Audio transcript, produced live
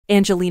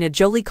Angelina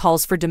Jolie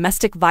calls for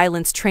domestic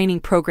violence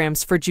training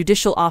programs for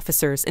judicial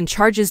officers and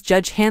charges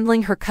judge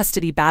handling her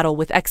custody battle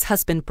with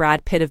ex-husband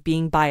Brad Pitt of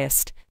being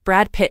biased.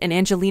 Brad Pitt and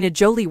Angelina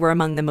Jolie were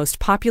among the most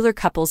popular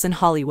couples in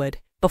Hollywood.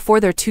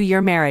 Before their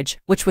 2-year marriage,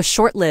 which was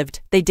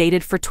short-lived, they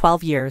dated for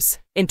 12 years.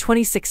 In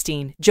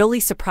 2016, Jolie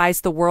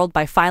surprised the world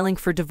by filing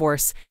for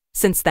divorce.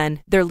 Since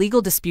then, their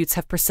legal disputes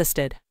have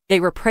persisted. They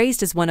were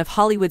praised as one of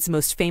Hollywood's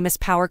most famous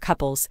power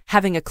couples,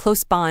 having a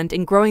close bond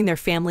and growing their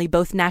family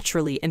both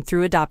naturally and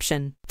through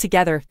adoption.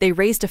 Together, they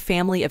raised a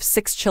family of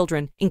 6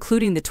 children,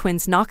 including the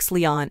twins Knox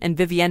Leon and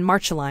Vivienne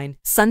Marcheline,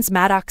 sons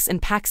Maddox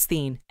and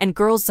Paxthene, and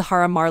girls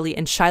Zahara Marley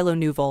and Shiloh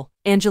Newell.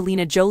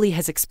 Angelina Jolie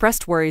has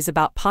expressed worries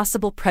about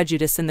possible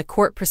prejudice in the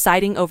court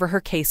presiding over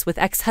her case with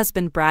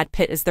ex-husband Brad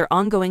Pitt as their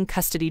ongoing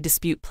custody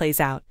dispute plays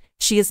out.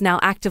 She is now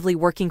actively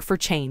working for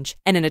change,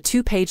 and in a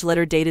 2-page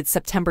letter dated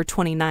September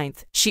 29,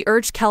 she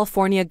urged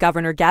California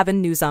Governor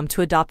Gavin Newsom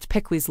to adopt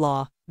Pickwi's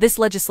Law. This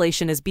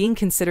legislation is being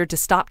considered to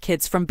stop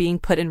kids from being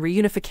put in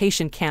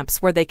reunification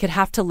camps where they could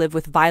have to live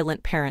with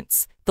violent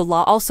parents. The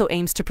law also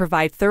aims to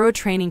provide thorough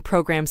training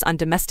programs on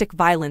domestic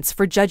violence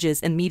for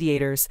judges and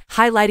mediators,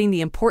 highlighting the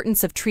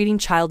importance of treating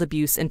child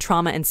abuse and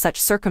trauma in such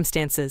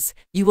circumstances.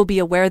 You will be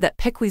aware that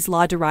Pickwi's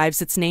Law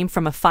derives its name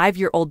from a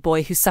 5-year-old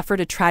boy who suffered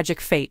a tragic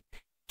fate,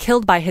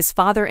 killed by his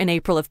father in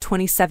April of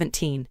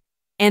 2017.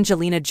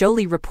 Angelina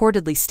Jolie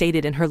reportedly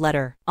stated in her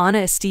letter,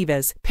 Ana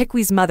Estevez,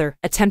 Pickwi's mother,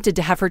 attempted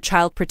to have her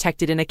child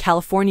protected in a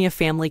California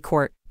family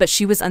court, but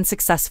she was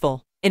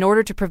unsuccessful. In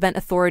order to prevent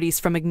authorities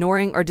from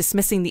ignoring or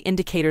dismissing the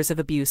indicators of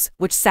abuse,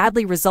 which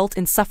sadly result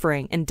in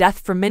suffering and death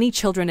for many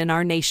children in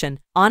our nation,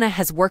 Ana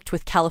has worked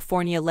with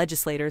California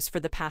legislators for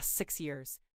the past 6 years.